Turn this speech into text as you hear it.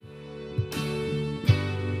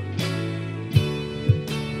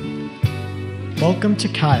Welcome to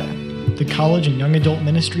Kaya, the college and young adult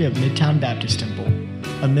ministry of Midtown Baptist Temple,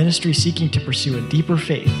 a ministry seeking to pursue a deeper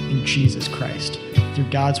faith in Jesus Christ through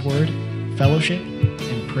God's Word, fellowship,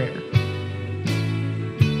 and prayer.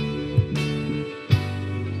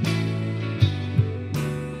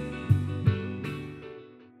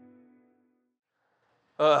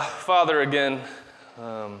 Father, again,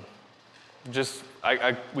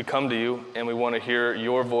 we come to you and we want to hear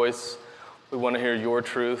your voice. We want to hear your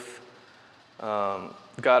truth.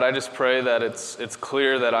 God, I just pray that it's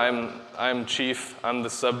clear that I'm chief. I'm the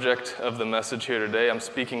subject of the message here today. I'm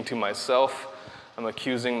speaking to myself. I'm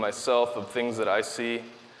accusing myself of things that I see.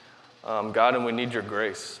 God, and we need your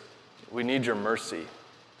grace. We need your mercy.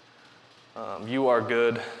 You are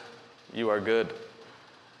good. You are good.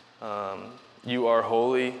 You are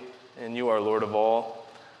holy, and you are Lord of all.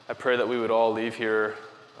 I pray that we would all leave here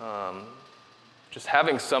just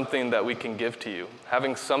having something that we can give to you,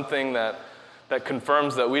 having something that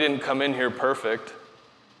confirms that we didn't come in here perfect,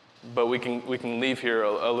 but we can leave here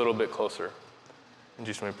a little bit closer. In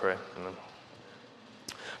Jesus' name we pray. Amen.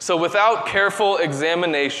 So without careful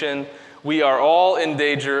examination, we are all in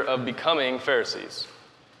danger of becoming Pharisees.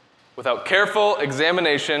 Without careful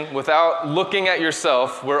examination, without looking at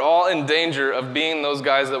yourself, we're all in danger of being those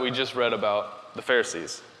guys that we just read about, the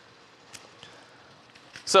Pharisees.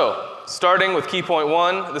 So, starting with key point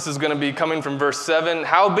 1, this is going to be coming from verse 7.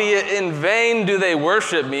 Howbeit in vain do they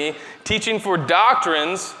worship me, teaching for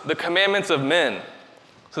doctrines the commandments of men.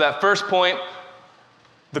 So that first point,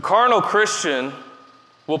 the carnal Christian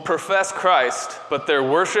will profess Christ, but their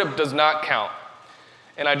worship does not count.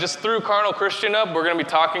 And I just threw carnal Christian up. We're going to be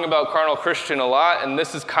talking about carnal Christian a lot, and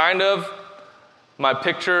this is kind of my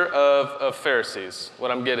picture of Pharisees. What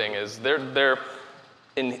I'm getting is they're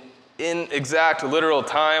in exact literal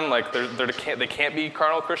time, like they can't be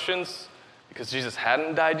carnal Christians because Jesus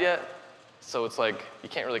hadn't died yet. So it's like you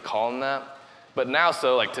can't really call them that. But now,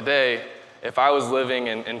 so like today, if I was living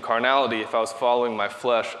in carnality, if I was following my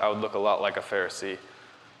flesh, I would look a lot like a Pharisee.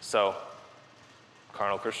 So,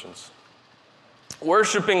 carnal Christians.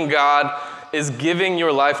 Worshiping God is giving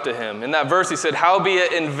your life to him. In that verse, he said,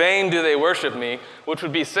 howbeit in vain do they worship me, which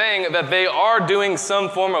would be saying that they are doing some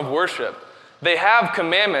form of worship. They have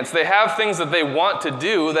commandments. They have things that they want to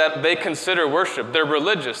do that they consider worship. They're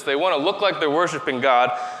religious. They want to look like they're worshiping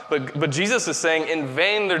God, but Jesus is saying in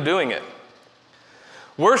vain they're doing it.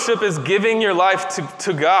 Worship is giving your life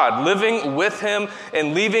to God, living with him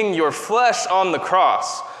and leaving your flesh on the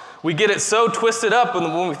cross. We get it so twisted up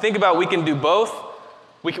when we think about we can do both.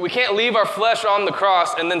 We can't leave our flesh on the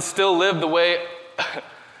cross and then still live the way,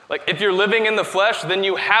 like if you're living in the flesh, then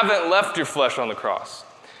you haven't left your flesh on the cross.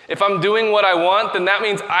 If I'm doing what I want, then that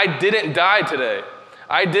means I didn't die today.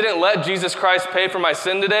 I didn't let Jesus Christ pay for my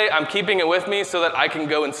sin today. I'm keeping it with me so that I can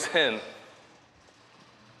go and sin.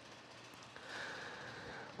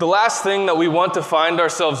 The last thing that we want to find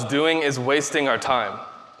ourselves doing is wasting our time.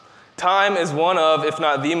 Time is one of, if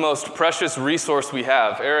not the most precious resource we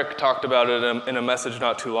have. Eric talked about it in a message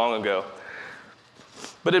not too long ago.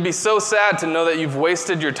 But it'd be so sad to know that you've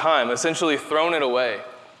wasted your time, essentially thrown it away.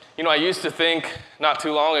 You know, I used to think not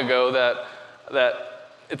too long ago that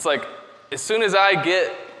it's like, as soon as I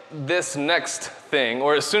get this next thing,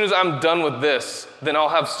 or as soon as I'm done with this, then I'll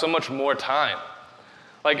have so much more time.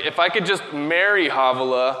 Like, if I could just marry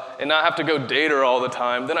Havilah and not have to go date her all the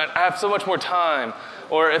time, then I'd have so much more time.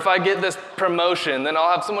 Or if I get this promotion, then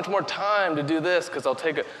I'll have so much more time to do this because I'll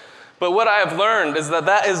take it. But what I have learned is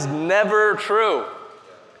that is never true.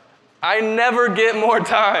 I never get more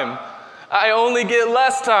time. I only get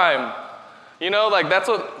less time. You know, like that's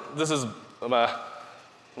what, this is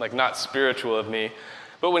like not spiritual of me.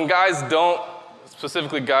 But when guys don't,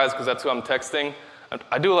 specifically guys because that's who I'm texting,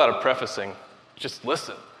 I do a lot of prefacing. Just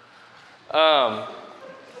listen.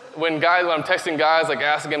 When I'm texting guys, like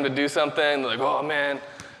asking them to do something, they're like, oh man,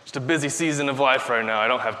 just a busy season of life right now. I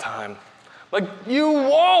don't have time. Like, you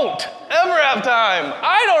won't ever have time.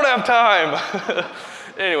 I don't have time.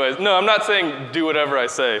 Anyways, no, I'm not saying do whatever I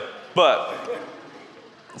say, but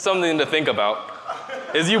something to think about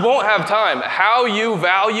is you won't have time. How you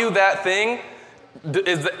value that thing,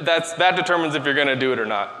 that determines if you're going to do it or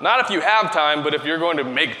not. Not if you have time, but if you're going to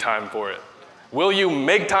make time for it. Will you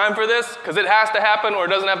make time for this? Because it has to happen or it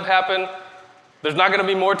doesn't have to happen. There's not going to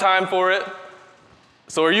be more time for it.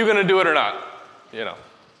 So are you going to do it or not? You know.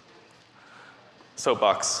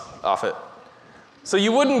 Soapbox off it. So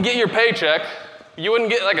you wouldn't get your paycheck. You wouldn't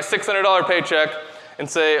get like a $600 paycheck and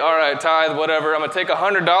say, all right, tithe, whatever. I'm going to take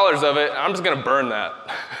 $100 of it. And I'm just going to burn that.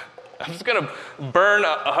 I'm just going to burn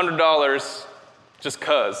 $100 just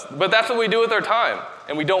because. But that's what we do with our time.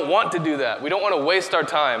 And we don't want to do that. We don't want to waste our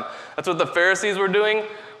time. That's what the Pharisees were doing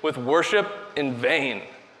with worship in vain.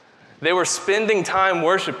 They were spending time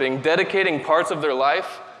worshiping, dedicating parts of their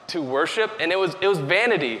life to worship, and it was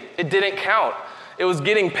vanity. It didn't count. It was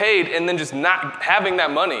getting paid and then just not having that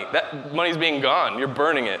money. That money's being gone. You're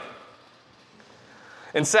burning it.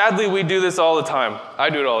 And sadly, we do this all the time. I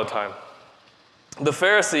do it all the time. The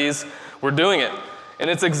Pharisees were doing it. And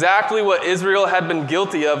it's exactly what Israel had been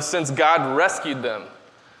guilty of since God rescued them.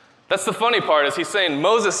 That's the funny part, is he's saying,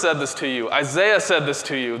 Moses said this to you. Isaiah said this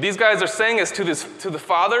to you. These guys are saying this to the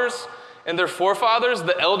fathers and their forefathers,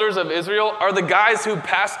 the elders of Israel, are the guys who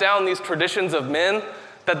passed down these traditions of men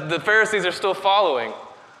that the Pharisees are still following.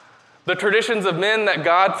 The traditions of men that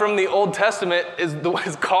God from the Old Testament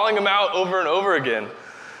is calling them out over and over again.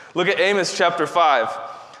 Look at Amos chapter 5.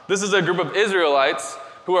 This is a group of Israelites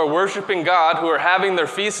who are worshiping God, who are having their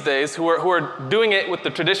feast days, who are doing it with the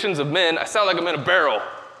traditions of men. I sound like I'm in a barrel.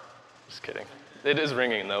 Just kidding. It is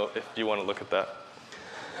ringing, though, if you want to look at that.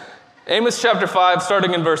 Amos chapter 5,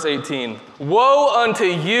 starting in verse 18. Woe unto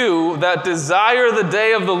you that desire the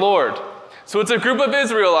day of the Lord. So it's a group of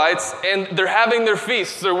Israelites, and they're having their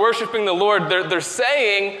feasts. They're worshiping the Lord. They're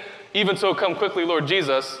saying, even so come quickly, Lord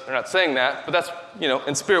Jesus. They're not saying that, but that's,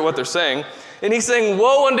 in spirit what they're saying. And he's saying,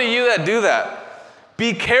 woe unto you that do that.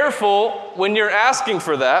 Be careful when you're asking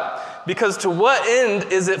for that, because to what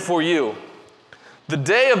end is it for you? The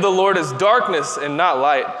day of the Lord is darkness and not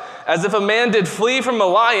light, as if a man did flee from a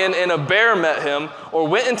lion and a bear met him, or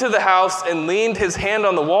went into the house and leaned his hand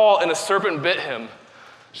on the wall and a serpent bit him.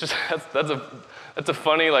 It's just, that's a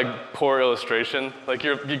funny, poor illustration.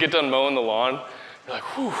 You get done mowing the lawn, you're like,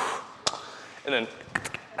 whew, and then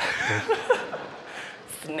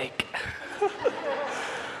snake.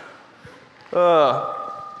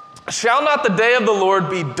 Shall not the day of the Lord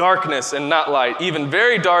be darkness and not light, even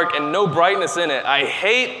very dark and no brightness in it? I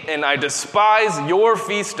hate and I despise your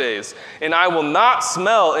feast days, and I will not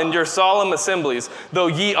smell in your solemn assemblies. Though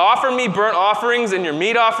ye offer me burnt offerings and your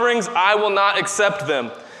meat offerings, I will not accept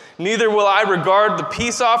them. Neither will I regard the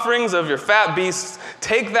peace offerings of your fat beasts.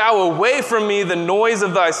 Take thou away from me the noise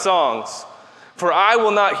of thy songs, for I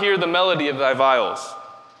will not hear the melody of thy viols.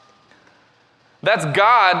 That's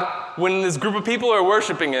God when this group of people are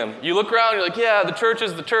worshiping him. You look around, you're like, yeah, the church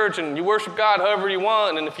is the church, and you worship God however you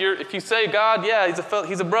want. And if you say God, yeah,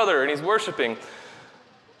 he's a brother, and he's worshiping.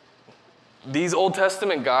 These Old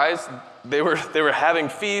Testament guys, they were having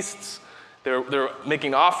feasts. They were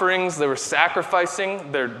making offerings. They were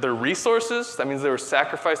sacrificing their resources. That means they were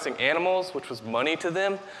sacrificing animals, which was money to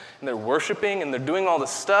them. And they're worshiping, and they're doing all this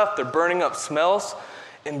stuff. They're burning up smells.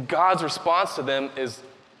 And God's response to them is,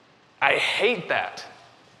 I hate that.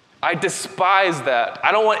 I despise that.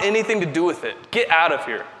 I don't want anything to do with it. Get out of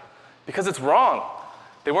here. Because it's wrong.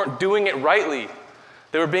 They weren't doing it rightly.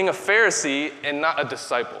 They were being a Pharisee and not a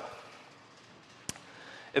disciple.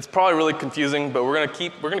 It's probably really confusing, but we're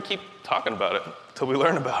gonna keep talking about it until we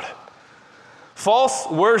learn about it. False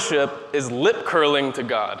worship is lip curling to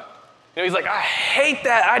God. He's like, I hate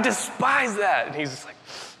that. I despise that. And he's just like,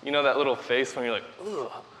 that little face when you're like,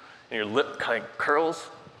 ugh, and your lip kind of curls.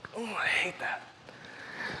 Oh, I hate that.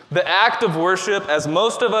 The act of worship, as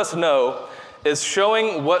most of us know, is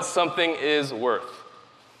showing what something is worth.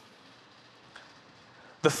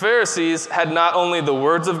 The Pharisees had not only the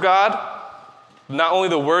words of God,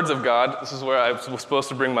 this is where I was supposed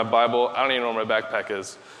to bring my Bible. I don't even know where my backpack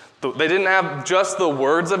is. They didn't have just the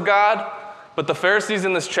words of God, but the Pharisees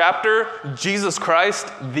in this chapter, Jesus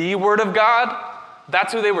Christ, the Word of God,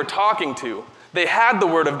 that's who they were talking to. They had the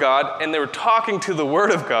Word of God, and they were talking to the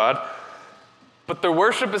Word of God, but their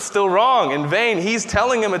worship is still wrong, in vain. He's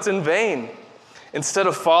telling them it's in vain. Instead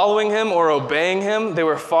of following him or obeying him, they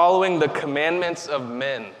were following the commandments of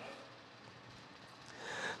men.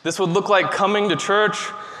 This would look like coming to church,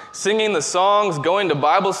 singing the songs, going to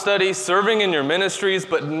Bible study, serving in your ministries,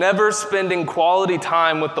 but never spending quality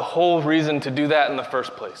time with the whole reason to do that in the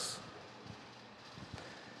first place.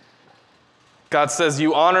 God says,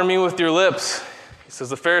 you honor me with your lips. He says,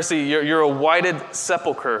 the Pharisee, you're a whited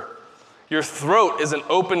sepulcher. Your throat is an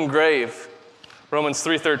open grave. Romans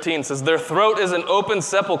 3:13 says, their throat is an open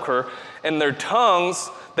sepulcher, and their tongues,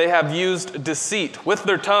 they have used deceit. With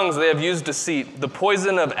their tongues, they have used deceit. The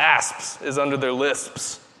poison of asps is under their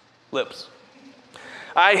lips.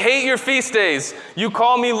 I hate your feast days. You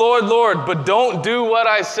call me Lord, Lord, but don't do what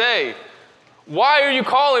I say. Why are you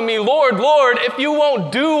calling me Lord, Lord, if you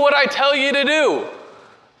won't do what I tell you to do?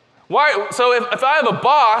 Why? So if I have a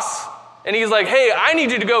boss, and he's like, hey, I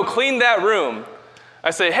need you to go clean that room.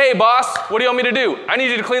 I say, hey, boss, what do you want me to do? I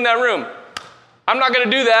need you to clean that room. I'm not going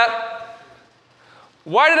to do that.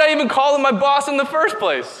 Why did I even call him my boss in the first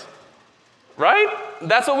place? right?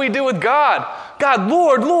 That's what we do with God. God,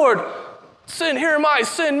 Lord, sin, here am I,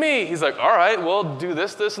 send me. He's like, all right, well, do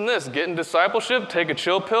this, this, and this. Get in discipleship, take a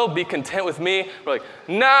chill pill, be content with me. We're like,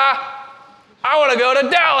 nah, I want to go to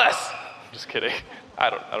Dallas. Just kidding. I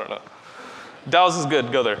don't know. Dallas is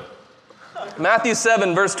good, go there. Matthew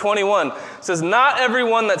 7, verse 21 says, not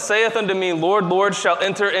everyone that saith unto me, Lord, Lord, shall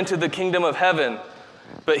enter into the kingdom of heaven,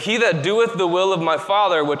 but he that doeth the will of my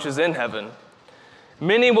Father which is in heaven.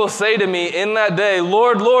 Many will say to me in that day,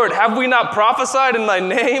 Lord, Lord, have we not prophesied in thy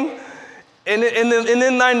name? And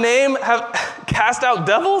in thy name have cast out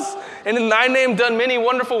devils? And in thy name done many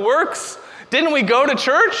wonderful works? Didn't we go to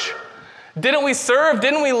church? Didn't we serve?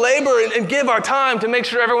 Didn't we labor and give our time to make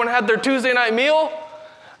sure everyone had their Tuesday night meal?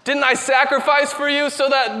 Didn't I sacrifice for you so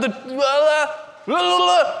that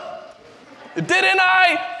didn't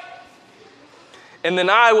I? And then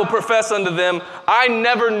I will profess unto them, I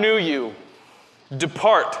never knew you.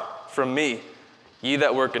 Depart from me, ye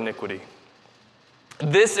that work iniquity.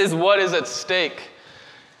 This is what is at stake.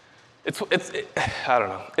 I don't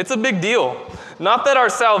know. It's a big deal. Not that our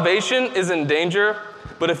salvation is in danger,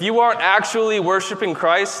 but if you aren't actually worshiping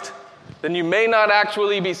Christ, then you may not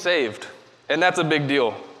actually be saved. And that's a big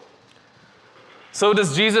deal. So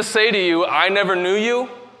does Jesus say to you, I never knew you?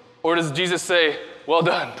 Or does Jesus say, well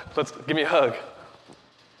done, give me a hug?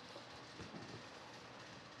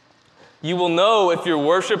 You will know if your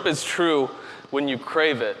worship is true when you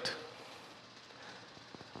crave it.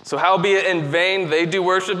 So howbeit in vain they do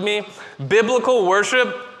worship me. Biblical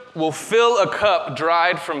worship will fill a cup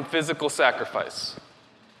dried from physical sacrifice.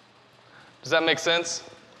 Does that make sense?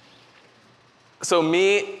 So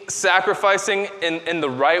me sacrificing in the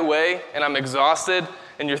right way, and I'm exhausted,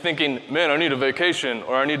 and you're thinking, man, I need a vacation,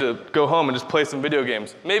 or I need to go home and just play some video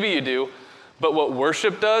games. Maybe you do, but what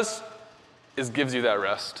worship does is gives you that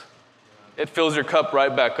rest. It fills your cup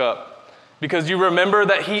right back up because you remember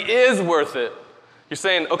that he is worth it. You're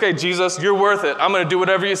saying, okay, Jesus, you're worth it. I'm going to do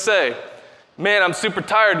whatever you say. Man, I'm super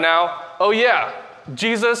tired now. Oh yeah,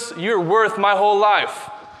 Jesus, you're worth my whole life.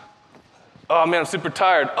 Oh man, I'm super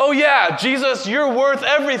tired. Oh yeah, Jesus, you're worth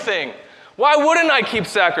everything. Why wouldn't I keep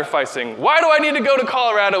sacrificing? Why do I need to go to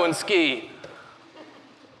Colorado and ski?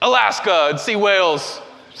 Alaska and see whales.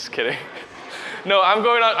 Just kidding. No, I'm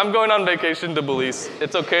going on vacation to Belize.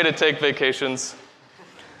 It's okay to take vacations.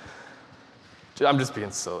 I'm just being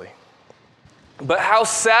silly. But how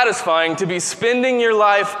satisfying to be spending your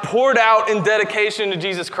life poured out in dedication to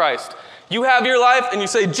Jesus Christ. You have your life and you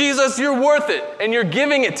say, Jesus, you're worth it, and you're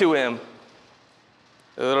giving it to him.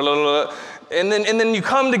 And then you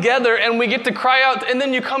come together and we get to cry out, and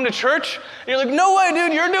then you come to church and you're like, no way,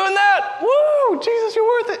 dude, you're doing that. Woo, Jesus, you're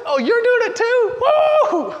worth it. Oh, you're doing it too.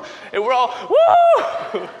 Woo. And we're all,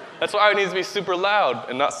 woo. That's why it needs to be super loud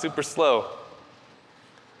and not super slow.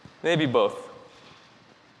 Maybe both.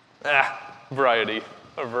 Variety.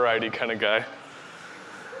 A variety kind of guy.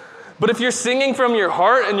 But if you're singing from your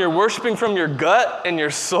heart and you're worshiping from your gut and your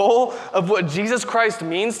soul of what Jesus Christ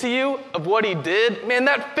means to you, of what he did, man,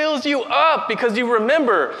 that fills you up because you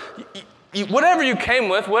remember whatever you came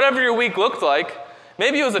with, whatever your week looked like,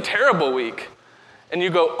 maybe it was a terrible week. And you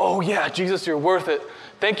go, oh yeah, Jesus, you're worth it.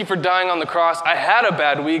 Thank you for dying on the cross. I had a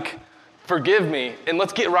bad week. Forgive me, and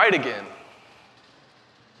let's get right again.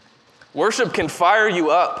 Worship can fire you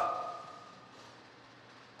up.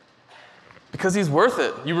 Because he's worth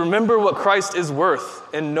it. You remember what Christ is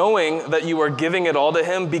worth, and knowing that you are giving it all to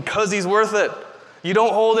him because he's worth it. You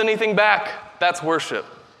don't hold anything back. That's worship.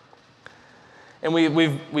 And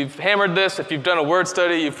we've hammered this. If you've done a word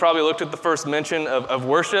study, you've probably looked at the first mention of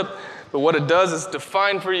worship. But what it does is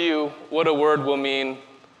define for you what a word will mean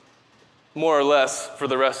more or less for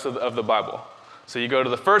the rest of the Bible. So you go to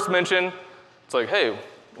the first mention, it's like, hey,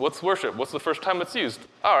 what's worship? What's the first time it's used?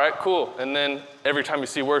 All right, cool. And then every time you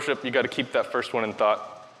see worship, you got to keep that first one in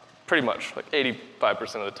thought. Pretty much, like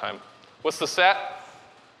 85% of the time. What's the stat?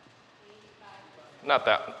 85. Not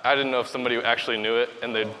that. I didn't know if somebody actually knew it,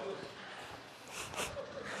 and they'd...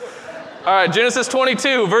 All right, Genesis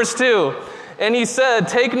 22, verse 2. And he said,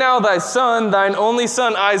 take now thy son, thine only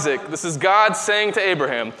son Isaac. This is God saying to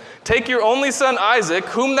Abraham, take your only son Isaac,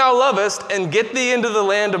 whom thou lovest, and get thee into the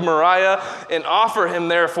land of Moriah, and offer him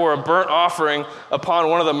there for a burnt offering upon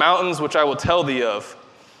one of the mountains which I will tell thee of.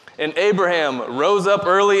 And Abraham rose up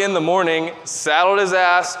early in the morning, saddled his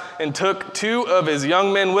ass, and took 2 of his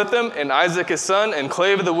young men with him, and Isaac his son, and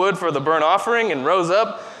clave the wood for the burnt offering, and rose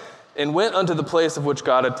up, and went unto the place of which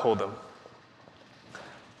God had told him.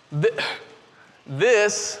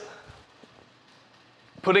 This,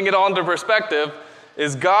 putting it all into perspective,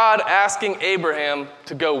 is God asking Abraham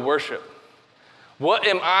to go worship. What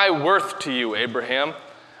am I worth to you, Abraham?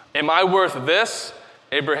 Am I worth this?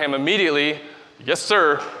 Abraham immediately, yes,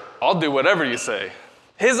 sir, I'll do whatever you say.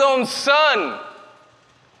 His own son.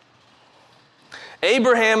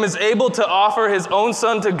 Abraham is able to offer his own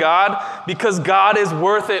son to God because God is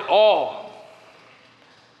worth it all.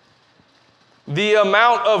 The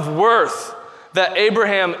amount of worth that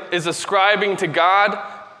Abraham is ascribing to God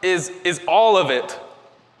is all of it.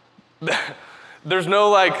 There's no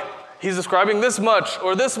like, he's ascribing this much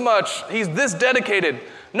or this much, he's this dedicated.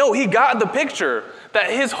 No, he got the picture that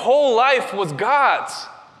his whole life was God's.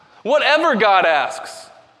 Whatever God asks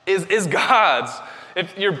is God's.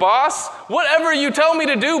 If your boss, whatever you tell me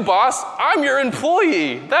to do, boss, I'm your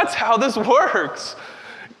employee. That's how this works.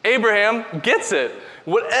 Abraham gets it.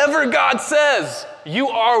 Whatever God says, you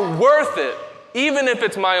are worth it, even if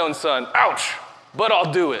it's my own son. Ouch, but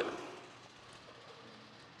I'll do it.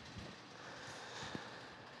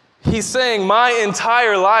 He's saying my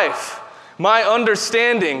entire life, my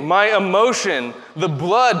understanding, my emotion, the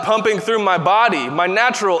blood pumping through my body, my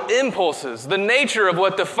natural impulses, the nature of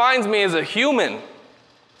what defines me as a human,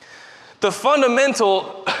 the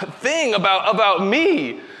fundamental thing about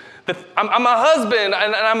me, that I'm a husband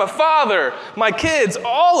and I'm a father, my kids,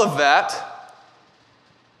 all of that,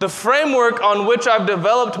 the framework on which I've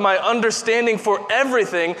developed my understanding for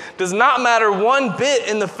everything does not matter one bit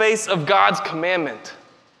in the face of God's commandment.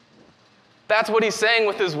 That's what he's saying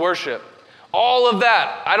with his worship. All of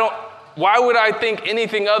that, why would I think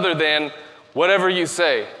anything other than whatever you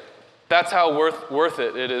say? That's how worth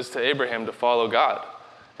it is to Abraham to follow God.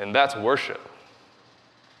 And that's worship.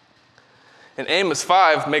 And Amos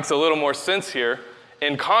 5 makes a little more sense here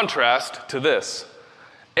in contrast to this.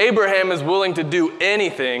 Abraham is willing to do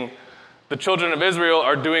anything. The children of Israel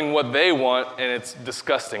are doing what they want, and it's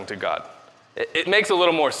disgusting to God. It makes a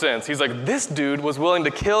little more sense. He's like, this dude was willing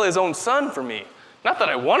to kill his own son for me. Not that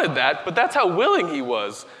I wanted that, but that's how willing he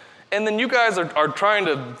was. And then you guys are trying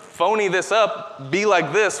to phony this up, be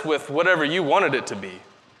like this with whatever you wanted it to be.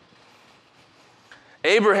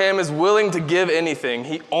 Abraham is willing to give anything.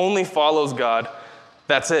 He only follows God.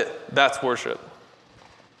 That's it. That's worship.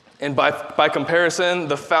 And by comparison,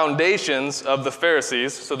 the foundations of the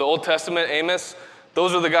Pharisees, so the Old Testament, Amos,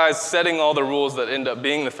 those are the guys setting all the rules that end up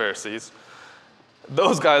being the Pharisees.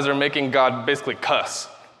 Those guys are making God basically cuss.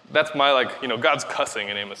 That's my God's cussing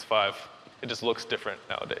in Amos 5. It just looks different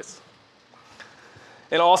nowadays.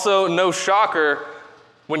 And also, no shocker,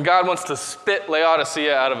 when God wants to spit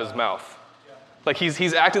Laodicea out of his mouth. Like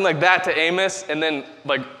he's acting like that to Amos, and then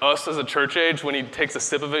like us as a church age, when he takes a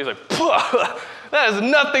sip of it, he's like, that is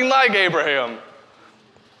nothing like Abraham.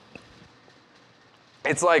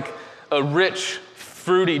 It's like a rich,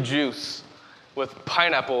 fruity juice with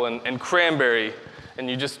pineapple and cranberry, and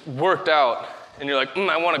you just worked out, and you're like,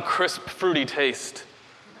 I want a crisp, fruity taste.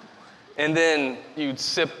 And then you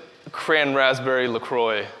sip cran raspberry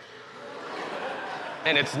LaCroix,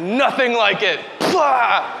 and it's nothing like it.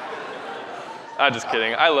 I'm just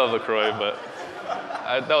kidding. I love LaCroix, but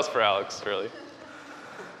that was for Alex, really.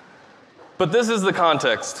 But this is the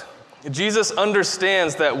context. Jesus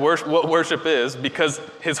understands that what worship is because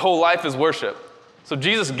his whole life is worship. So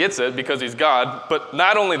Jesus gets it because he's God, but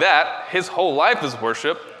not only that, his whole life is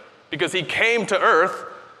worship because he came to earth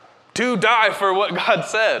to die for what God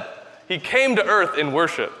said. He came to earth in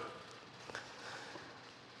worship.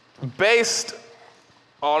 Based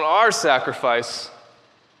on our sacrifice,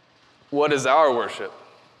 what is our worship?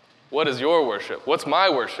 What is your worship? What's my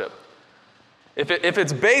worship? If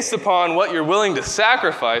it's based upon what you're willing to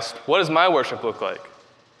sacrifice, what does my worship look like?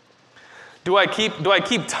 Do I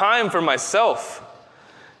keep time for myself?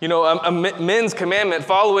 A men's commandment,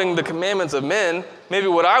 following the commandments of men, maybe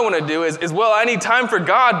what I want to do is, I need time for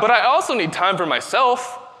God, but I also need time for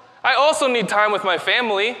myself. I also need time with my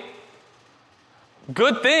family.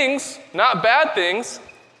 Good things, not bad things.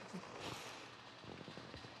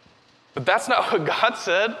 But that's not what God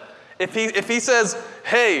said. If he says,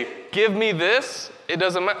 hey, give me this, it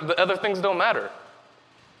doesn't matter. The other things don't matter.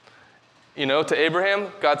 To Abraham,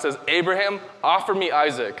 God says, Abraham, offer me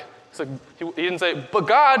Isaac. It's like, he didn't say, but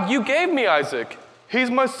God, you gave me Isaac. He's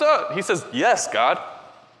my son. He says, yes, God.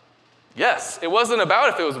 Yes. It wasn't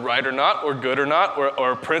about if it was right or not, or good or not,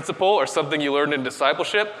 or a principle, or something you learned in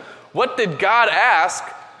discipleship. What did God ask?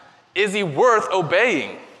 Is he worth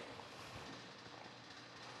obeying?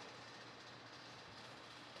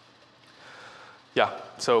 Yeah,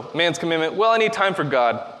 so man's commandment, I need time for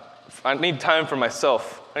God. I need time for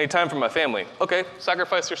myself. I need time for my family. Okay,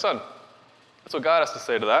 sacrifice your son. That's what God has to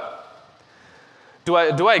say to that. Do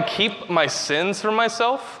I keep my sins for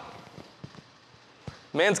myself?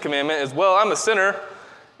 Man's commandment is, I'm a sinner,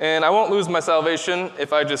 And I won't lose my salvation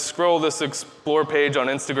if I just scroll this explore page on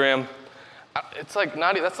Instagram. It's like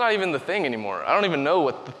that's not even the thing anymore. I don't even know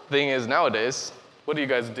what the thing is nowadays. What do you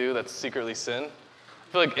guys do that's secretly sin?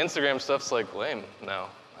 I feel like Instagram stuff's like lame now.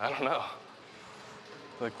 I don't know.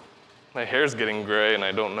 Like my hair's getting gray and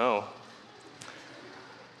I don't know.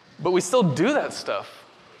 But we still do that stuff.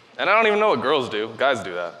 And I don't even know what girls do. Guys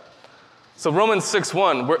do that. So Romans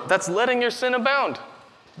 6:1, that's letting your sin abound.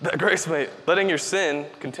 Letting your sin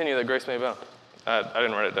continue that grace may abound. I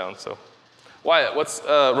didn't write it down, so. Wyatt, what's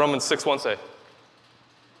Romans 6:1 say?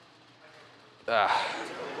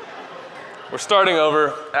 We're starting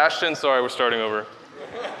over. Ashton, sorry, we're starting over.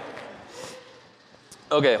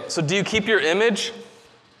 Okay, so do you keep your image?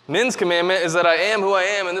 Men's commandment is that I am who I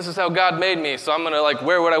am, and this is how God made me. So I'm gonna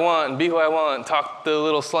wear what I want and be who I want and talk the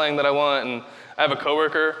little slang that I want. And I have a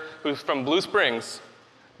coworker who's from Blue Springs,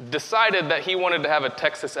 decided that he wanted to have a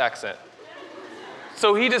Texas accent.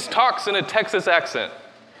 So he just talks in a Texas accent.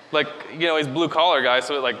 He's a blue collar guy,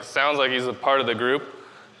 so it sounds like he's a part of the group.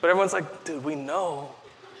 But everyone's like, dude, we know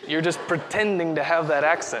you're just pretending to have that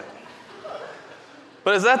accent.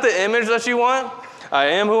 But is that the image that you want? I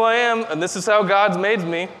am who I am, and this is how God's made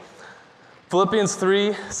me. Philippians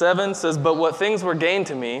 3:7 says, but what things were gained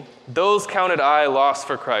to me, those counted I lost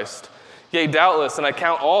for Christ. Yea, doubtless, and I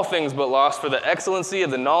count all things but loss for the excellency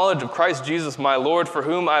of the knowledge of Christ Jesus my Lord, for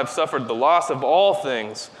whom I have suffered the loss of all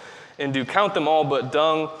things, and do count them all but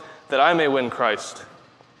dung, that I may win Christ.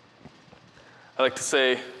 I like to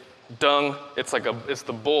say dung, it's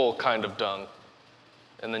the bull kind of dung.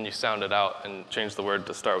 And then you sound it out and change the word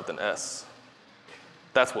to start with an S.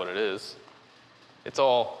 That's what it is. It's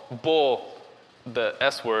all bull, the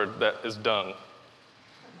S word that is dung.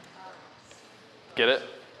 Get it?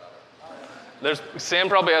 Sam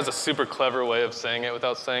probably has a super clever way of saying it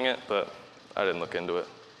without saying it, but I didn't look into it.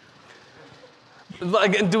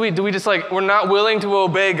 Do we just we're not willing to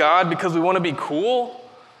obey God because we want to be cool?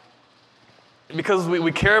 Because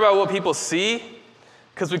we care about what people see?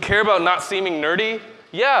 Because we care about not seeming nerdy?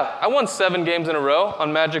 Yeah, I won 7 games in a row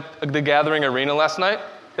on Magic the Gathering Arena last night.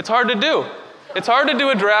 It's hard to do. It's hard to do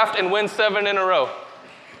a draft and win 7 in a row.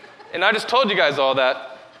 And I just told you guys all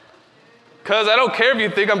that. Because I don't care if you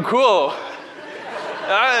think I'm cool.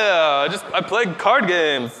 I play card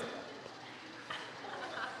games.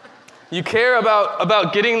 You care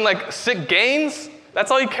about getting sick gains?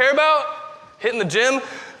 That's all you care about? Hitting the gym?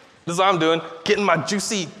 This is what I'm doing. Getting my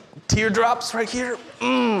juicy teardrops right here.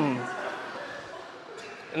 In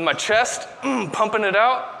my chest. Pumping it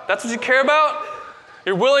out. That's what you care about?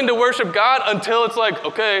 You're willing to worship God until it's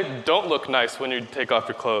okay, don't look nice when you take off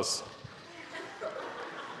your clothes.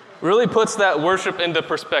 Really puts that worship into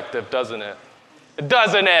perspective, doesn't it?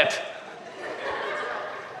 Doesn't it?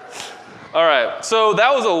 All right, so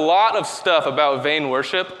that was a lot of stuff about vain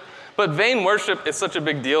worship, but vain worship is such a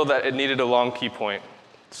big deal that it needed a long key point.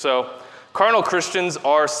 So, carnal Christians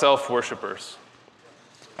are self-worshipers.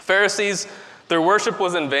 Pharisees, their worship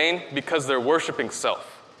was in vain because they're worshiping self.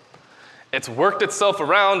 It's worked itself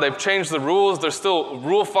around, they've changed the rules, they're still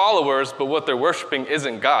rule followers, but what they're worshiping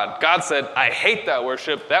isn't God. God said, I hate that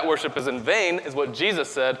worship is in vain, is what Jesus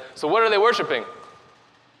said. So what are they worshiping?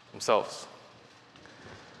 Themselves.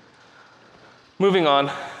 Moving on,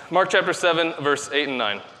 Mark chapter 7, verse 8 and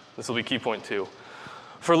 9. This will be key point 2.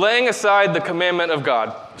 For laying aside the commandment of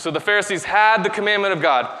God. So the Pharisees had the commandment of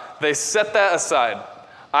God. They set that aside.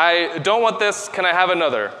 I don't want this, can I have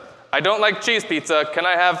another? I don't like cheese pizza, can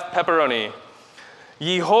I have pepperoni?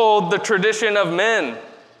 Ye hold the tradition of men,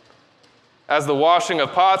 as the washing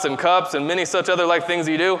of pots and cups and many such other like things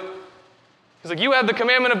you do. He's like, you have the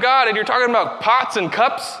commandment of God and you're talking about pots and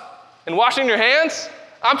cups and washing your hands?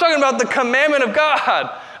 I'm talking about the commandment of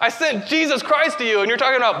God. I sent Jesus Christ to you and you're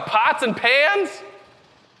talking about pots and pans?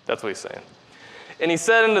 That's what he's saying. And he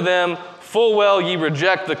said unto them, full well ye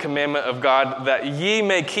reject the commandment of God, that ye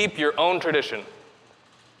may keep your own tradition.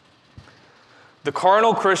 The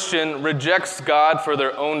carnal Christian rejects God for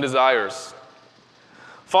their own desires.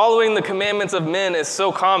 Following the commandments of men is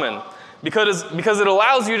so common because it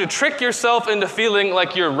allows you to trick yourself into feeling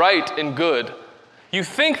like you're right and good. You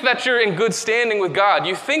think that you're in good standing with God.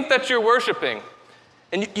 You think that you're worshiping.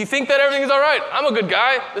 And you think that everything's all right. I'm a good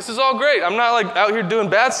guy. This is all great. I'm not out here doing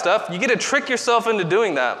bad stuff. You get to trick yourself into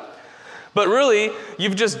doing that. But really,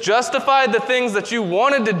 you've just justified the things that you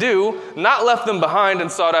wanted to do, not left them behind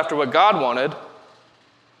and sought after what God wanted.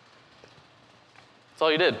 That's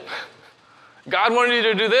all you did. God wanted you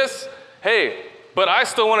to do this. Hey, but I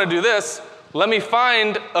still want to do this. Let me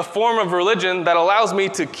find a form of religion that allows me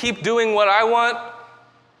to keep doing what I want,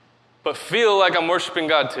 but feel like I'm worshiping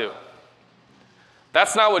God too.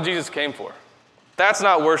 That's not what Jesus came for. That's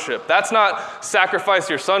not worship. That's not sacrifice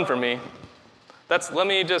your son for me. That's let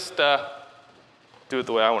me just do it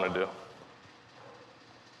the way I want to do.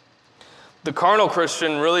 The carnal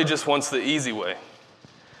Christian really just wants the easy way.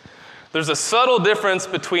 There's a subtle difference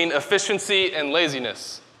between efficiency and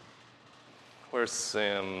laziness. Where's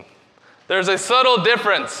Sam? There's a subtle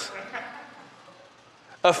difference.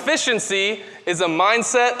 Efficiency is a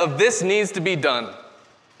mindset of this needs to be done.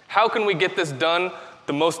 How can we get this done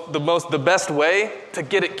the best way to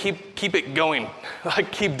get it, keep it going?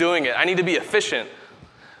 Like keep doing it. I need to be efficient.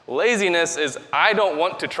 Laziness is I don't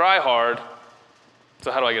want to try hard,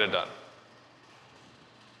 so how do I get it done?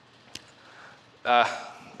 I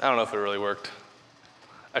don't know if it really worked.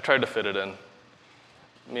 I tried to fit it in.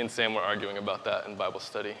 Me and Sam were arguing about that in Bible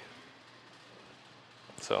study.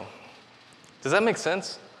 So, does that make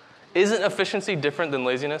sense? Isn't efficiency different than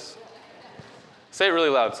laziness? Say it really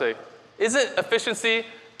loud. Say, isn't efficiency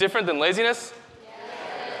different than laziness?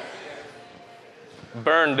 Yes.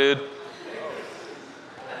 Burn, dude.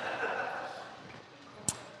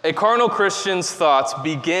 A carnal Christian's thoughts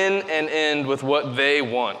begin and end with what they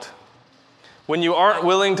want. When you aren't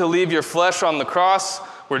willing to leave your flesh on the cross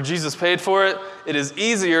where Jesus paid for it, it is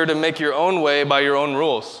easier to make your own way by your own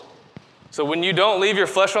rules. So when you don't leave your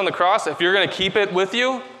flesh on the cross, if you're going to keep it with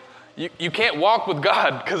you, you can't walk with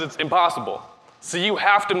God because it's impossible. So you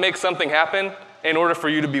have to make something happen in order for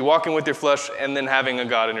you to be walking with your flesh and then having a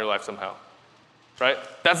God in your life somehow. Right?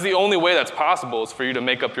 That's the only way that's possible is for you to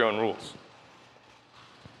make up your own rules.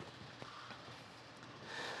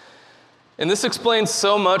 And this explains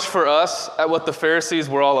so much for us at what the Pharisees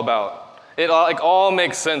were all about. It all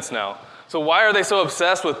makes sense now. So why are they so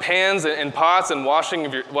obsessed with pans and pots and washing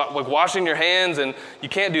your hands and you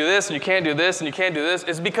can't do this and you can't do this and you can't do this?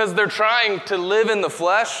 It's because they're trying to live in the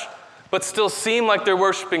flesh but still seem like they're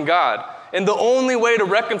worshiping God. And the only way to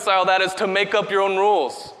reconcile that is to make up your own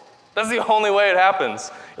rules. That's the only way it happens.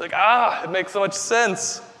 You're like, it makes so much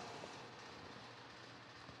sense.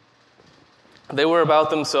 They were about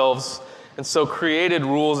themselves and so created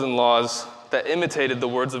rules and laws that imitated the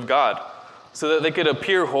words of God so that they could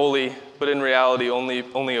appear holy, but in reality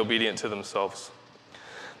only obedient to themselves.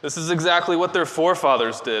 This is exactly what their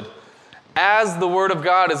forefathers did. As the word of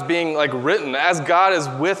God is being written, as God is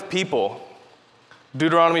with people.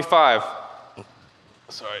 Deuteronomy 5.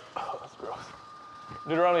 Sorry, that's gross.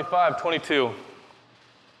 Deuteronomy 5:22.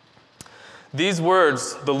 These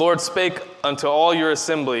words the Lord spake unto all your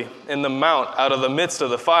assembly in the mount out of the midst of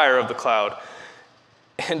the fire of the cloud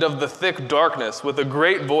and of the thick darkness with a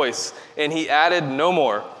great voice, and he added no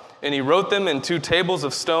more. And he wrote them in 2 tables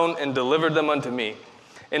of stone and delivered them unto me.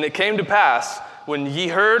 And it came to pass, when ye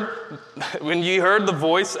heard the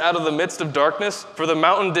voice out of the midst of darkness, for the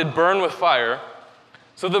mountain did burn with fire.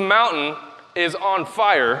 So the mountain is on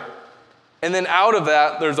fire, and then out of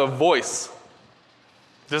that there's a voice.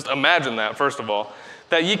 Just imagine that, first of all.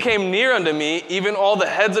 That ye came near unto me, even all the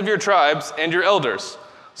heads of your tribes and your elders.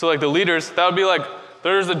 So the leaders, that would be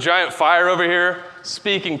there's a giant fire over here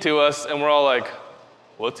speaking to us, and we're all like,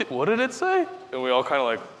 what did it say? And we all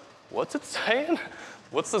kind of what's it saying?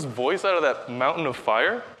 What's this voice out of that mountain of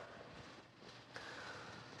fire?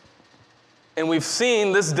 And we've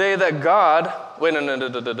seen this day that God,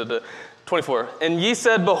 24. And ye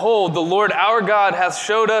said, behold, the Lord our God hath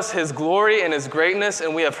showed us his glory and his greatness,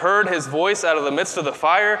 and we have heard his voice out of the midst of the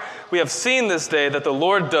fire. We have seen this day that the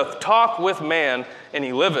Lord doth talk with man, and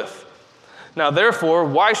he liveth. Now therefore,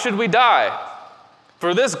 why should we die?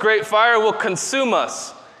 For this great fire will consume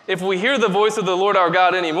us. If we hear the voice of the Lord our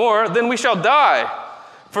God any more, then we shall die.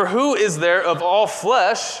 For who is there of all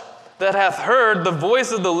flesh that hath heard the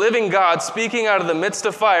voice of the living God speaking out of the midst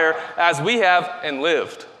of fire, as we have and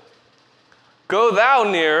lived? Go thou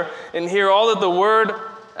near and hear all that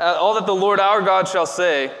the Lord our God shall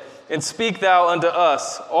say, and speak thou unto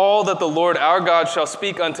us all that the Lord our God shall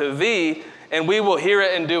speak unto thee, and we will hear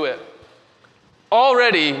it and do it.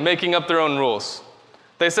 Already making up their own rules.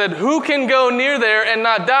 They said, who can go near there and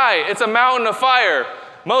not die? It's a mountain of fire.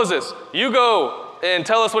 Moses, you go and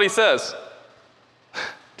tell us what he says.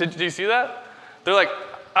 Did you see that? They're like,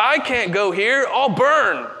 I can't go here. I'll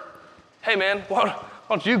burn. Hey, man, why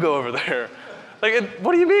don't you go over there?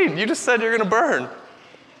 What do you mean? You just said you're going to burn.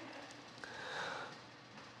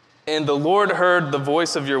 And the Lord heard the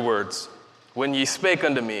voice of your words when ye spake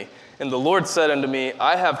unto me. And the Lord said unto me,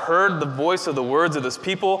 I have heard the voice of the words of this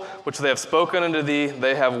people, which they have spoken unto thee.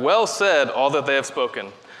 They have well said all that they have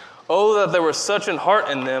spoken. Oh, that there were such an heart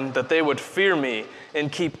in them that they would fear me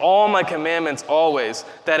and keep all my commandments always,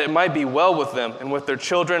 that it might be well with them and with their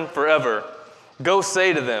children forever. Go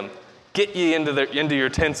say to them, get ye into your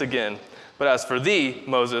tents again. But as for thee,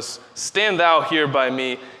 Moses, stand thou here by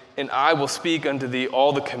me, and I will speak unto thee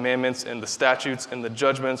all the commandments and the statutes and the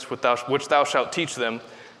judgments which thou shalt teach them,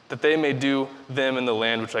 that they may do them in the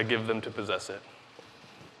land which I give them to possess it.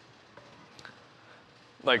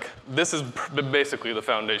 Like, this is basically the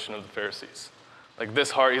foundation of the Pharisees. Like, this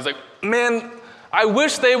heart, he's like, man, I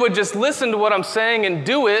wish they would just listen to what I'm saying and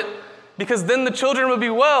do it, because then the children would be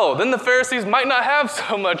well. Then the Pharisees might not have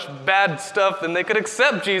so much bad stuff, and they could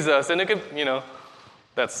accept Jesus, and it could,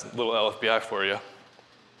 that's a little LFBI for you.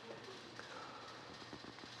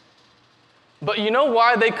 But you know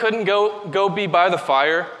why they couldn't go be by the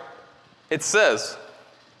fire? It says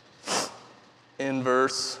in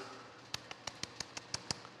verse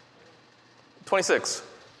 26,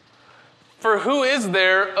 for who is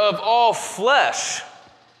there of all flesh?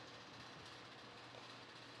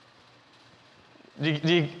 Do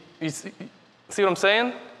you see what I'm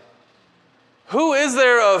saying? Who is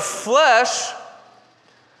there of flesh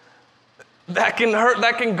that can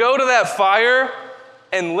go to that fire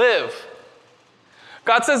and live?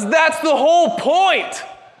 God says, that's the whole point.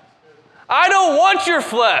 I don't want your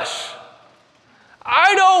flesh.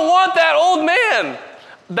 I don't want that old man.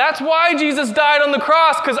 That's why Jesus died on the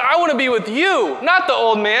cross, because I want to be with you, not the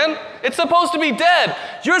old man. It's supposed to be dead.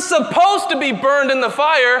 You're supposed to be burned in the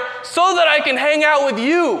fire so that I can hang out with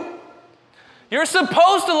you. You're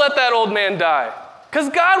supposed to let that old man die, because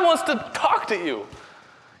God wants to talk to you.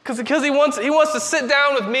 Because he wants to sit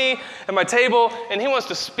down with me at my table, and he wants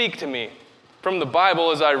to speak to me from the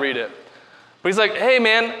Bible as I read it. But he's like, hey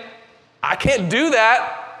man, I can't do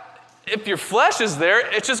that. If your flesh is there,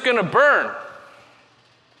 it's just going to burn.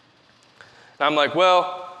 And I'm like,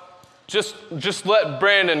 well, just let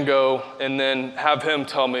Brandon go and then have him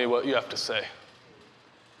tell me what you have to say.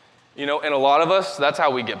 And a lot of us, that's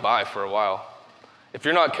how we get by for a while. If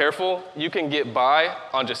you're not careful, you can get by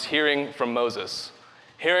on just hearing from Moses,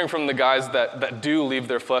 hearing from the guys that do leave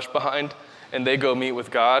their flesh behind and they go meet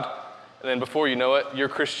with God. And then before you know it, your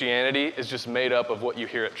Christianity is just made up of what you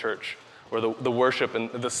hear at church, or the worship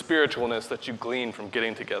and the spiritualness that you glean from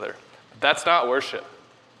getting together. That's not worship.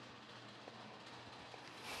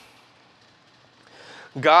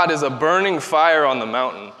 God is a burning fire on the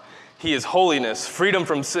mountain. He is holiness, freedom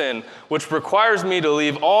from sin, which requires me to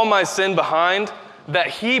leave all my sin behind that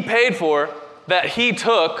he paid for, that he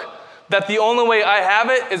took, that the only way I have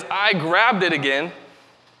it is I grabbed it again.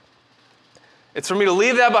 It's for me to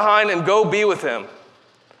leave that behind and go be with him.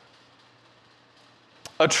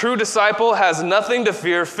 A true disciple has nothing to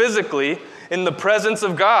fear physically in the presence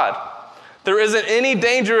of God. There isn't any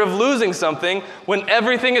danger of losing something when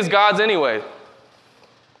everything is God's anyway.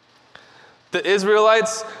 The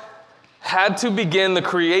Israelites had to begin the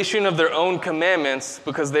creation of their own commandments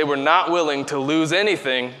because they were not willing to lose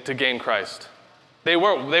anything to gain Christ. They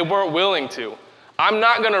weren't willing to. I'm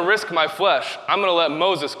not going to risk my flesh. I'm going to let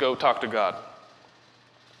Moses go talk to God.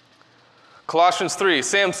 Colossians 3,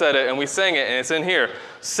 Sam said it and we sang it and it's in here.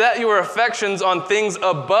 Set your affections on things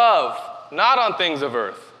above, not on things of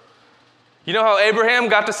earth. You know how Abraham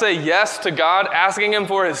got to say yes to God asking him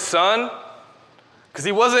for his son? Because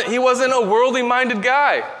he wasn't a worldly-minded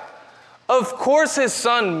guy. Of course his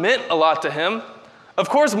son meant a lot to him. Of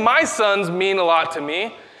course my sons mean a lot to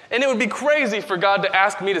me. And it would be crazy for God to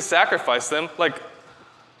ask me to sacrifice them. Like,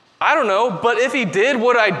 I don't know, but if he did,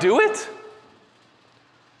 would I do it?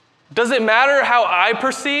 Does it matter how I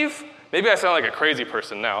perceive? Maybe I sound like a crazy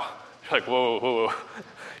person now. You're like, whoa.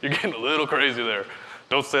 You're getting a little crazy there.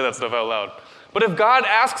 Don't say that stuff out loud. But if God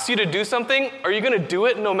asks you to do something, are you going to do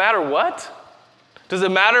it no matter what? Does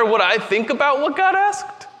it matter what I think about what God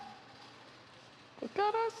asked? What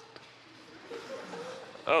God asked?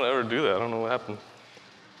 I don't ever do that. I don't know what happened.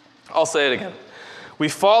 I'll say it again. We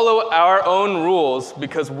follow our own rules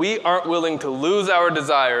because we aren't willing to lose our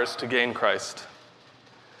desires to gain Christ.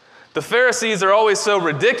 The Pharisees are always so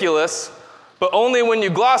ridiculous, but only when you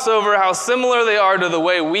gloss over how similar they are to the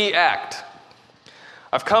way we act.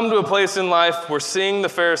 I've come to a place in life where seeing the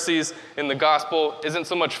Pharisees in the gospel isn't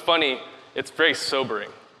so much funny, it's very sobering.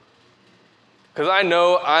 Because I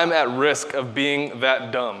know I'm at risk of being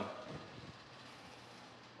that dumb.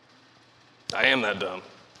 I am that dumb.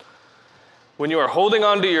 When you are holding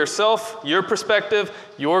on to yourself, your perspective,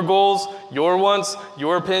 your goals, your wants,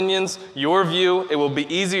 your opinions, your view, it will be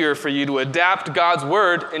easier for you to adapt God's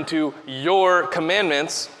word into your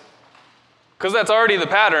commandments, because that's already the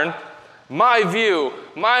pattern. My view,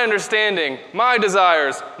 my understanding, my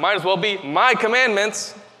desires might as well be my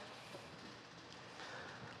commandments.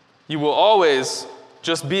 You will always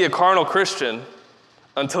just be a carnal Christian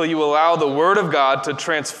until you allow the Word of God to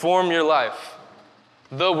transform your life.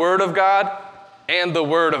 The Word of God and the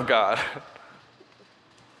Word of God.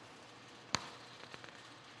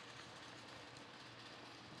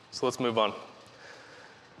 So let's move on.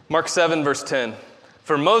 Mark 7, verse 10.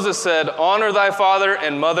 For Moses said, honor thy father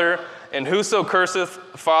and mother, and whoso curseth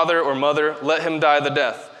father or mother, let him die the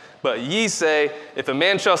death. But ye say, if a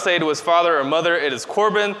man shall say to his father or mother, it is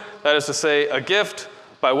Corban, that is to say, a gift,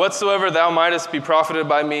 by whatsoever thou mightest be profited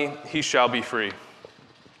by me, he shall be free.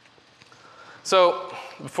 So,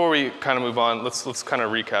 before we kind of move on, let's kind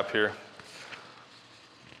of recap here.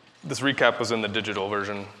 This recap was in the digital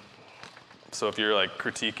version. So if you're like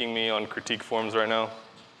critiquing me on critique forums right now,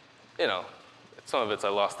 you know, some of it's I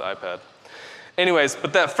lost the iPad. Anyways,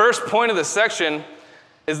 but that first point of the section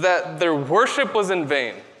is that their worship was in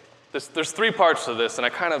vain. There's three parts to this, and I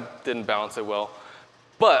kind of didn't balance it well.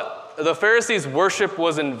 But the Pharisees' worship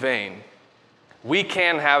was in vain. We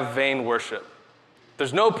can have vain worship.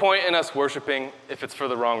 There's no point in us worshiping if it's for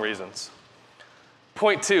the wrong reasons.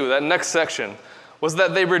 Point 2, that next section, was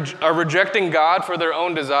that they are rejecting God for their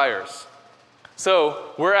own desires.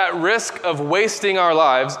 So we're at risk of wasting our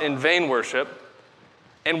lives in vain worship,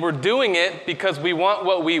 and we're doing it because we want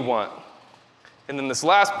what we want. And then this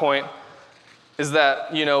last point is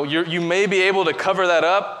that, you may be able to cover that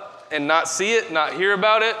up and not see it, not hear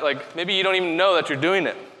about it. Like, maybe you don't even know that you're doing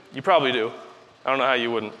it. You probably do. I don't know how you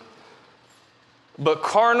wouldn't. But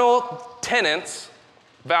carnal tenets,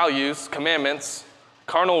 values, commandments,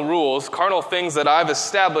 carnal rules, carnal things that I've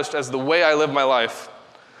established as the way I live my life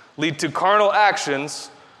lead to carnal actions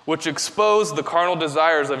which expose the carnal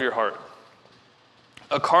desires of your heart.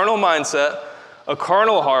 A carnal mindset, a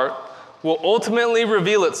carnal heart will ultimately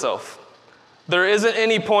reveal itself. There isn't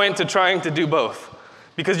any point to trying to do both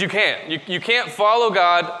because you can't. You can't follow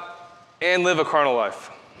God and live a carnal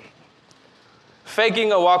life.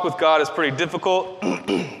 Faking a walk with God is pretty difficult.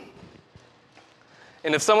 And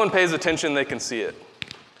if someone pays attention, they can see it.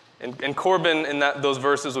 And Corban in those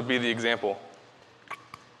verses would be the example.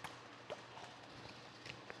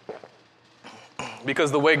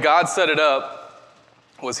 Because the way God set it up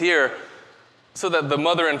was here so that the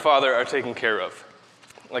mother and father are taken care of.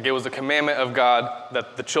 Like it was a commandment of God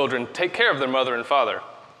that the children take care of their mother and father.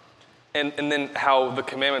 And then how the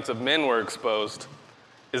commandments of men were exposed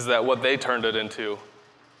is that what they turned it into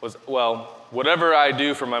was, well, whatever I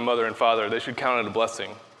do for my mother and father, they should count it a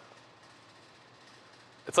blessing.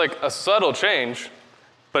 It's like a subtle change,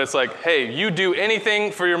 but it's like, hey, you do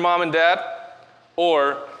anything for your mom and dad,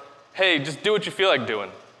 or, hey, just do what you feel like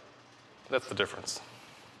doing. That's the difference.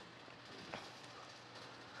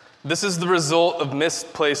 This is the result of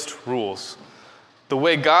misplaced rules. The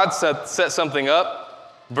way God set something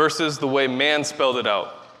up versus the way man spelled it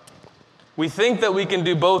out. We think that we can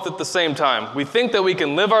do both at the same time. We think that we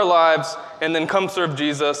can live our lives and then come serve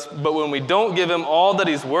Jesus, but when we don't give him all that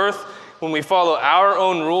he's worth, when we follow our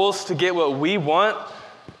own rules to get what we want,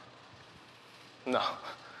 no.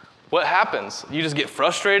 What happens? You just get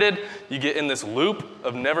frustrated. You get in this loop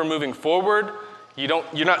of never moving forward. You're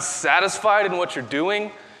not satisfied in what you're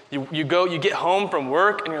doing. You get home from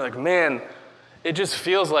work and you're like, man, it just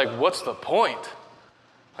feels like, what's the point?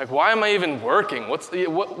 Like, why am I even working? What's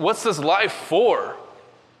this life for?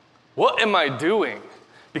 What am I doing?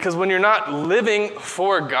 Because when you're not living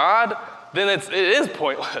for God, then it is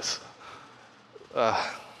pointless.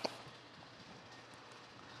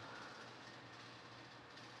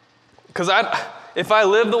 Because if I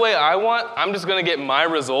live the way I want, I'm just going to get my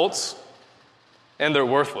results, and they're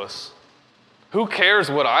worthless. Who cares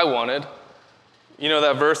what I wanted? You know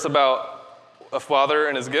that verse about a father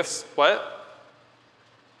and his gifts? What?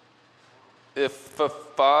 If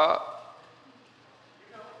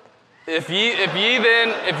ye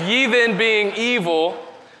then being evil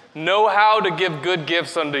know how to give good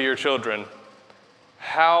gifts unto your children,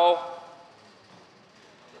 how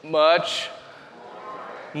much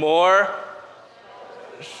more?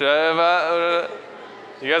 You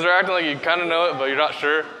guys are acting like you kind of know it, but you're not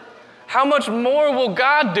sure. How much more will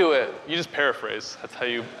God do it? You just paraphrase. That's how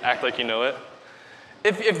you act like you know it.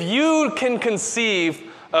 If you can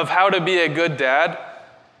conceive of how to be a good dad,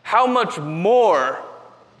 how much more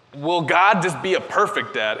will God just be a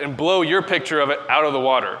perfect dad and blow your picture of it out of the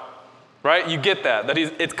water? Right? You get that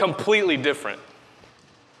it's completely different.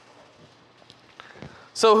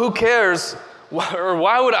 So who cares? Or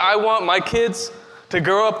why would I want my kids to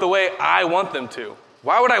grow up the way I want them to?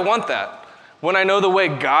 Why would I want that when I know the way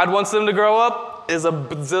God wants them to grow up is a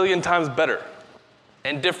bazillion times better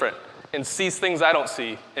and different and sees things I don't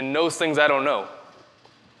see and knows things I don't know?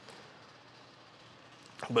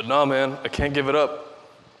 But no, man, I can't give it up.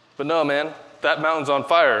 But no, man, that mountain's on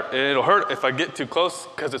fire and it'll hurt if I get too close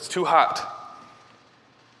because it's too hot.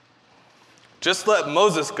 Just let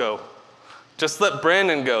Moses go. Just let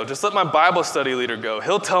Brandon go. Just let my Bible study leader go.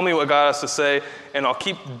 He'll tell me what God has to say, and I'll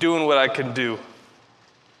keep doing what I can do.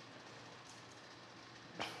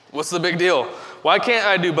 What's the big deal? Why can't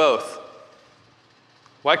I do both?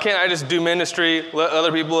 Why can't I just do ministry, let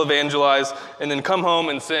other people evangelize, and then come home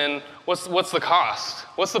and sin? What's the cost?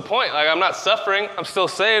 What's the point? Like, I'm not suffering. I'm still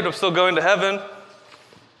saved. I'm still going to heaven.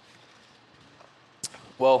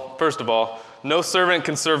 Well, first of all, no servant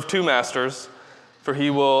can serve two masters, for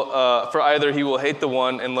either he will hate the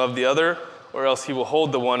one and love the other, or else he will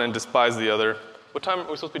hold the one and despise the other. What time are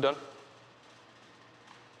we supposed to be done?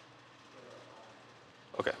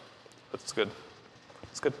 Okay, that's good.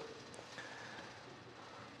 That's good.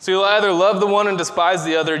 So you'll either love the one and despise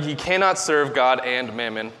the other. Ye cannot serve God and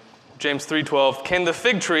mammon. James 3:12, can the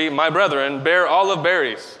fig tree, my brethren, bear olive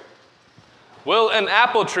berries? Will an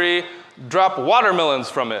apple tree drop watermelons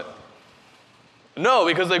from it? No,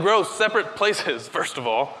 because they grow separate places, first of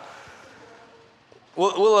all.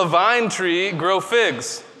 Will a vine tree grow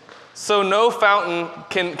figs? So no fountain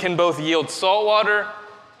can both yield salt water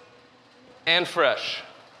and fresh.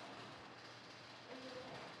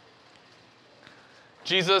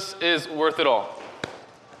 Jesus is worth it all.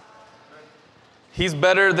 He's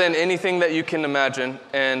better than anything that you can imagine,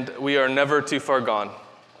 and we are never too far gone.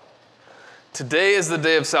 Today is the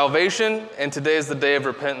day of salvation, and today is the day of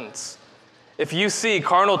repentance. If you see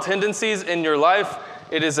carnal tendencies in your life,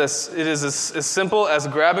 it is as simple as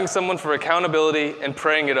grabbing someone for accountability and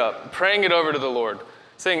praying it up, praying it over to the Lord,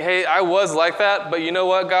 saying, hey, I was like that, but you know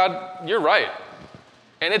what, God, you're right,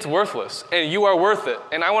 and it's worthless, and you are worth it,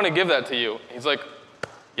 and I want to give that to you. He's like,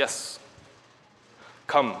 yes,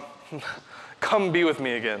 come. Come be with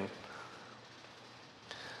me again.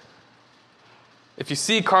 If you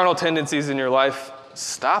see carnal tendencies in your life,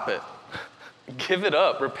 stop it. Give it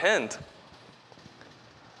up. Repent.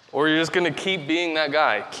 Or you're just going to keep being that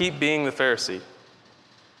guy. Keep being the Pharisee.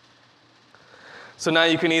 So now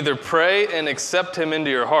you can either pray and accept him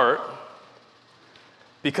into your heart,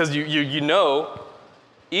 because you know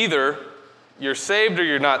either you're saved or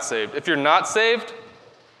you're not saved. If you're not saved,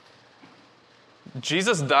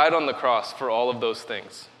 Jesus died on the cross for all of those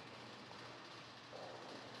things.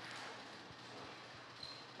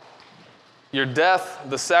 Your death,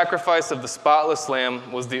 the sacrifice of the spotless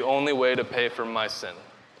lamb, was the only way to pay for my sin.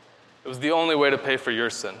 It was the only way to pay for your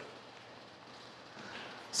sin.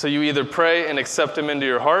 So you either pray and accept him into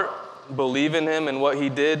your heart, believe in him and what he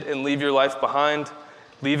did, and leave your life behind,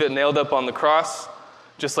 leave it nailed up on the cross,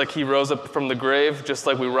 just like he rose up from the grave, just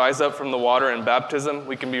like we rise up from the water in baptism,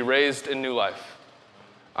 we can be raised in new life.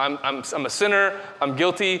 I'm a sinner. I'm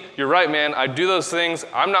guilty. You're right, man. I do those things.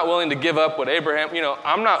 I'm not willing to give up what Abraham,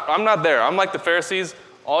 I'm not there. I'm like the Pharisees.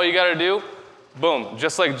 All you got to do, boom,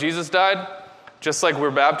 just like Jesus died, just like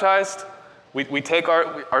we're baptized, we take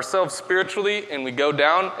ourselves spiritually and we go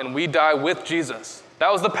down and we die with Jesus.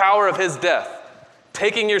 That was the power of his death,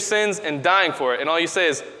 taking your sins and dying for it. And all you say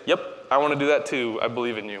is, yep, I want to do that too. I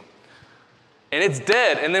believe in you. And it's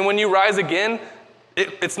dead. And then when you rise again,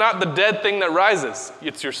 it's not the dead thing that rises.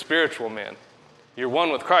 It's your spiritual man. You're one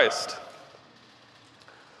with Christ.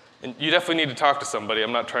 And you definitely need to talk to somebody.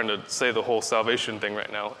 I'm not trying to say the whole salvation thing right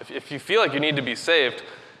now. If you feel like you need to be saved,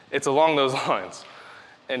 it's along those lines.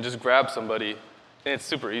 And just grab somebody, and it's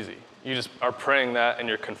super easy. You just are praying that, and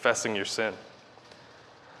you're confessing your sin.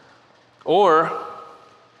 Or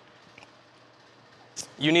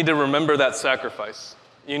you need to remember that sacrifice.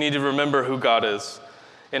 You need to remember who God is.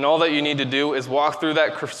 And all that you need to do is walk through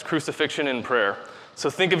that crucifixion in prayer. So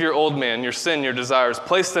think of your old man, your sin, your desires.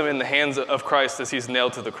 Place them in the hands of Christ as he's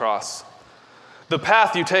nailed to the cross. The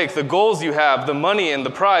path you take, the goals you have, the money and the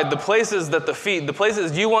pride, the places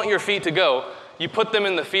you want your feet to go, you put them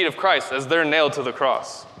in the feet of Christ as they're nailed to the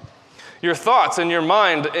cross. Your thoughts and your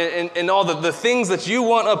mind and all the things that you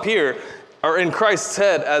want up here are in Christ's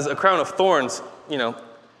head as a crown of thorns,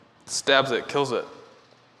 stabs it, kills it.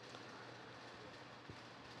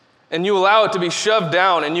 And you allow it to be shoved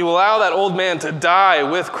down, and you allow that old man to die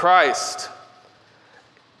with Christ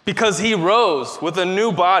because he rose with a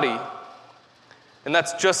new body. And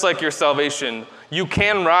that's just like your salvation. You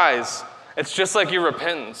can rise. It's just like your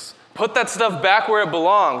repentance. Put that stuff back where it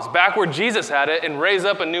belongs, back where Jesus had it, and raise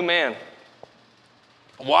up a new man.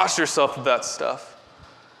 Wash yourself of that stuff.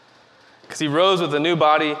 Because he rose with a new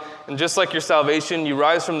body, and just like your salvation, you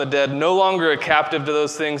rise from the dead, no longer a captive to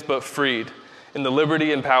those things, but freed in the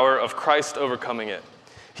liberty and power of Christ overcoming it.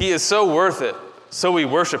 He is so worth it, so we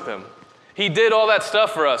worship him. He did all that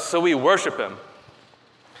stuff for us, so we worship him.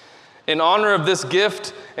 In honor of this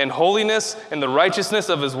gift and holiness and the righteousness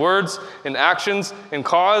of his words and actions and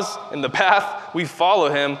cause and the path, we follow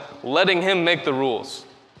him, letting him make the rules.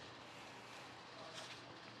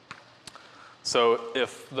 So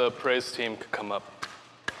if the praise team could come up,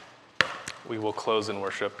 we will close in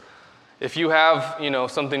worship. If you have,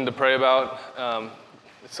 something to pray about,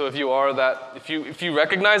 so if you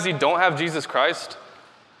recognize you don't have Jesus Christ,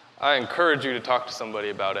 I encourage you to talk to somebody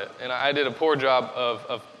about it. And I did a poor job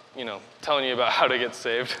of telling you about how to get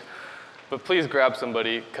saved. But please grab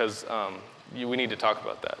somebody, because we need to talk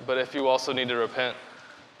about that. But if you also need to repent,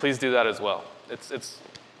 please do that as well.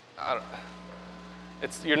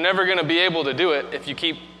 You're never going to be able to do it if you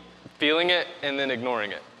keep feeling it and then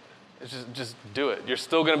ignoring it. It's just do it. You're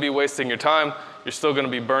still going to be wasting your time. You're still going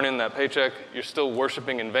to be burning that paycheck. You're still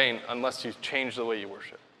worshiping in vain unless you change the way you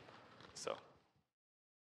worship. So.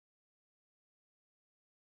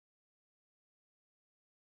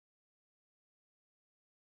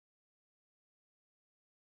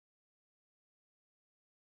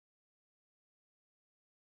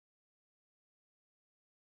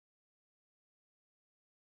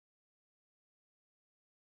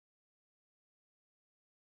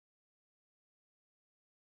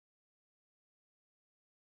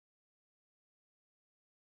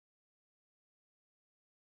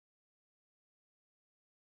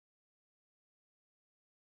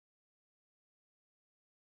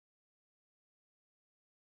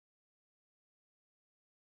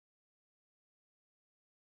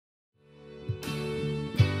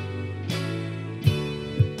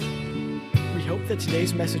 We hope that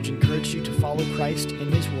today's message encouraged you to follow Christ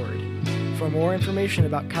in his word. For more information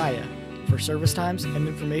about Kaya, for service times, and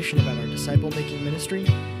information about our disciple-making ministry,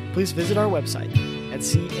 please visit our website at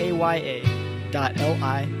caya.liv.